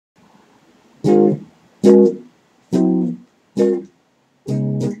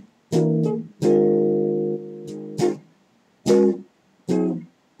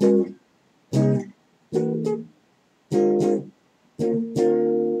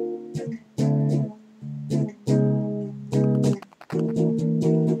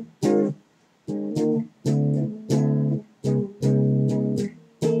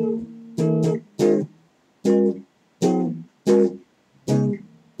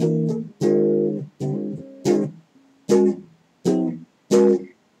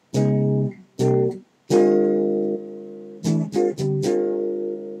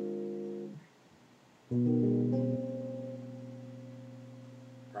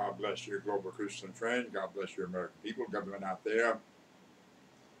God bless you, global Christian friends. God bless you, American people, government out there,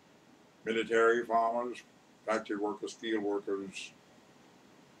 military, farmers, factory workers, field workers,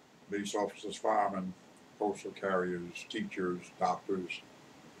 police officers, firemen, postal carriers, teachers, doctors,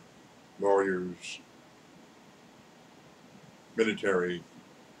 lawyers, military.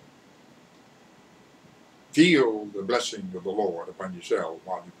 Feel the blessing of the Lord upon yourself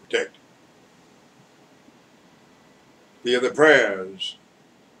while you protect. Hear the prayers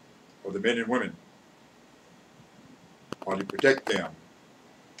of the men and women while you protect them.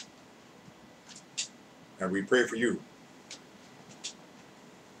 And we pray for you.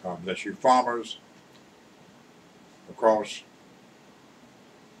 God bless you, farmers across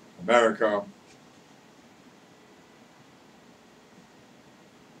America,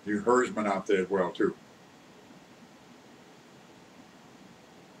 you herdsmen out there as well, too.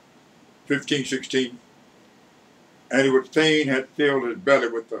 15:16, and he would fain have filled his belly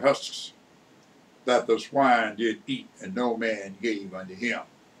with the husks that the swine did eat, and no man gave unto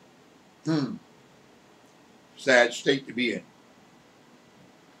him. Sad state to be in.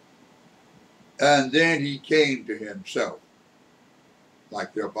 And then he came to himself.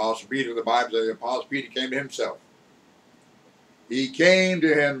 Like the Apostle Peter, the Bible says the Apostle Peter came to himself. He came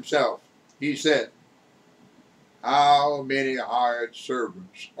to himself. He said, how many hired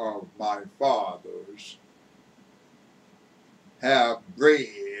servants of my father's have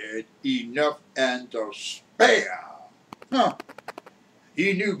bread enough and to spare?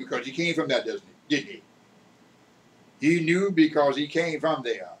 He knew because he came from that, didn't he? He knew because he came from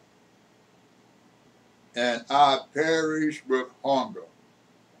there. And I perish with hunger.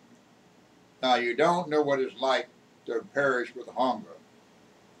 Now, you don't know what it's like to perish with hunger.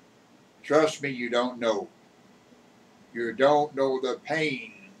 Trust me, you don't know. You don't know the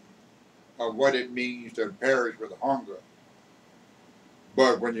pain of what it means to perish with hunger.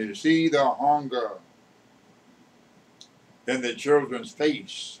 But when you see the hunger in the children's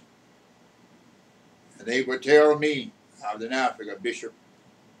face, and they would tell me, I was in Africa, Bishop,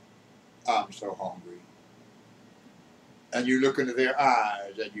 I'm so hungry. And you look into their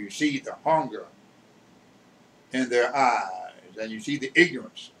eyes and you see the hunger in their eyes and you see the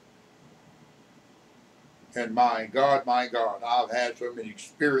ignorance. And my God, I've had so many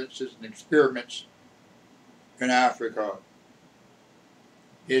experiences and experiments in Africa.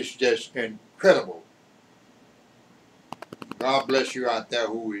 It's just incredible. God bless you out there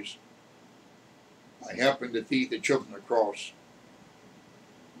who is helping to feed the children across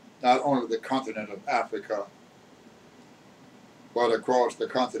not only the continent of Africa, but across the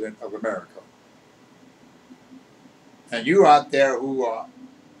continent of America. And you out there who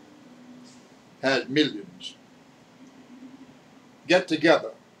has millions, get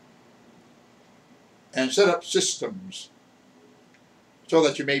together and set up systems so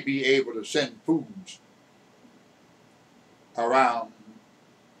that you may be able to send foods around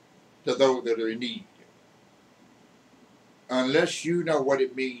to those that are in need. Unless you know what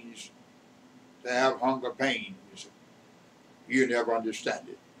it means to have hunger pains, you never understand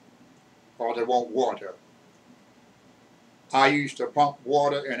it, or they want water. I used to pump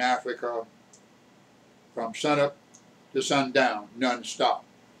water in Africa from sunup to sundown, non-stop.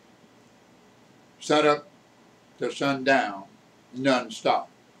 Sunup to sundown, non-stop.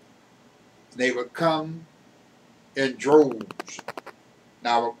 They would come in droves.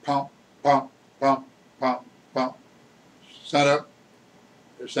 Now I would pump, pump, pump, pump, pump, sunup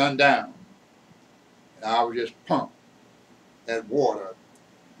to sundown. And I would just pump that water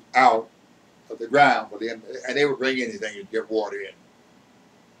out of the ground for them, and they would bring anything to get water in.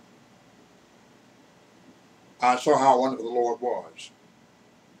 I saw how wonderful the Lord was.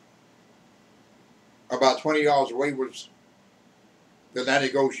 About 20 yards away was the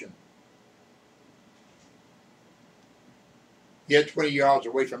Atlantic Ocean. Yet 20 yards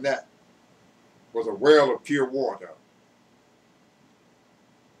away from that was a well of pure water.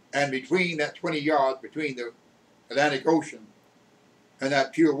 And between that 20 yards, between the Atlantic Ocean and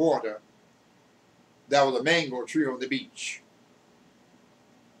that pure water, there was a mango tree on the beach.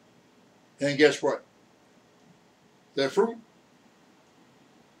 And guess what? The fruit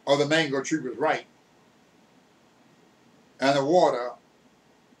of the mango tree was ripe. And the water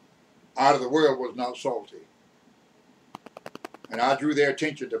out of the well was not salty. And I drew their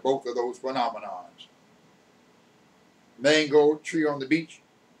attention to both of those phenomenons. Mango tree on the beach,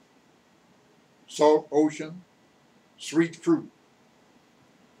 salt ocean, sweet fruit.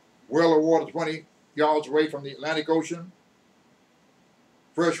 Well of water 20 yards away from the Atlantic Ocean,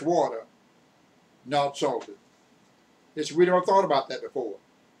 fresh water, not salted. Yes, we never thought about that before.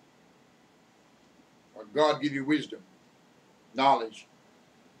 But God give you wisdom, knowledge,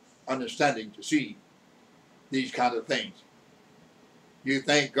 understanding to see these kind of things. You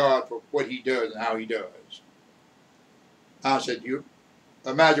thank God for what he does and how he does. I said, you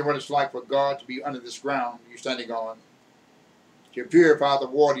imagine what it's like for God to be under this ground you're standing on, to purify the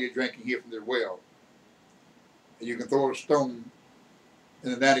water you're drinking here from the well. And you can throw a stone in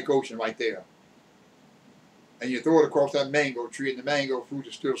the Atlantic Ocean right there. And you throw it across that mango tree, and the mango fruit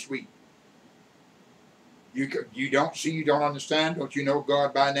is still sweet. You don't see, you don't understand. Don't you know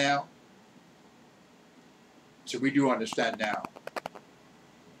God by now? So we do understand now.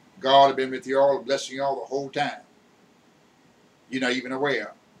 God has been with you all, blessing you all the whole time. You're not even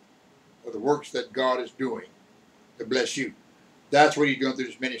aware of the works that God is doing to bless you. That's what he's doing through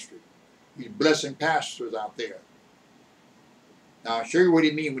this ministry. He's blessing pastors out there. Now, I'll show you what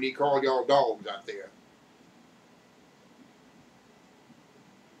he means when he called y'all dogs out there.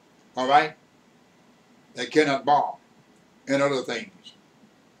 All right? They cannot bark and other things.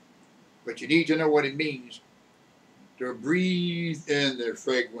 But you need to know what it means to breathe in the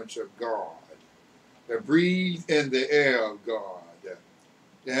fragrance of God, to breathe in the air of God,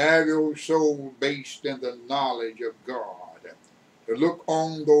 to have your soul based in the knowledge of God, to look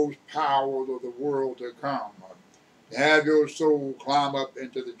on those powers of the world to come, to have your soul climb up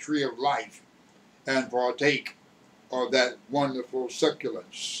into the tree of life and partake of that wonderful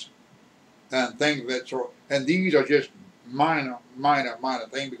succulence and things of that sort. And these are just minor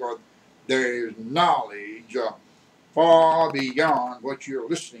things, because there is knowledge far beyond what you're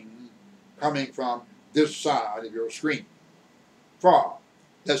listening coming from this side of your screen. Far.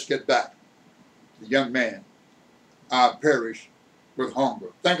 Let's get back. The young man, I perish with hunger.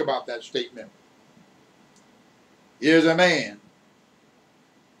 Think about that statement. Here's a man,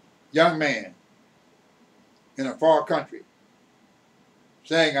 young man, in a far country,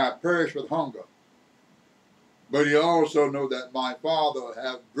 saying, I perish with hunger. But he also know that my father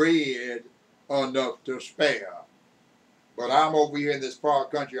have bread enough to spare. But I'm over here in this far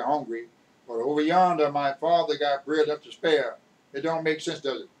country hungry. But over yonder, my father got bread enough to spare. It don't make sense,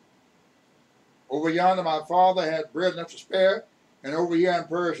 does it? Over yonder, my father had bread enough to spare, and over here I'm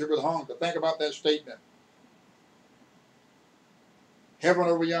perishing with hunger. Think about that statement. Heaven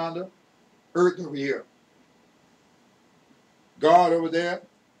over yonder, earth over here. God over there,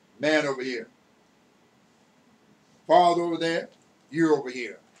 man over here. Father over there, you over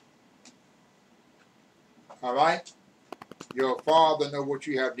here. All right? Your father knows what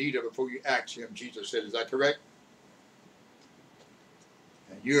you have need of before you ask him, Jesus said. Is that correct?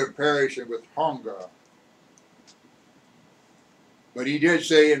 And you're perishing with hunger. But he did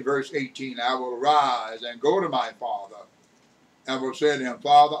say in verse 18, I will rise and go to my father and will say to him,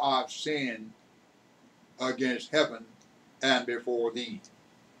 Father, I've sinned against heaven and before thee.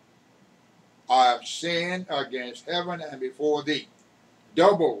 I have sinned against heaven and before thee.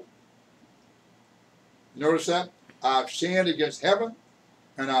 Double. Notice that? I've sinned against heaven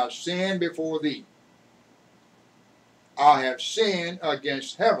and I've sinned before thee. I have sinned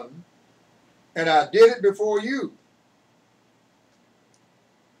against heaven and I did it before you.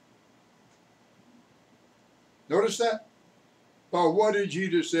 Notice that? But what did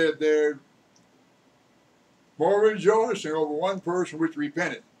Jesus say there? For rejoicing over one person which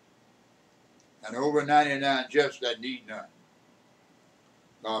repented, and over 99 just that need none.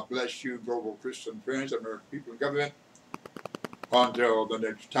 God bless you, global Christian friends, American people in government, until the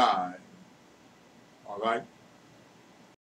next time. All right?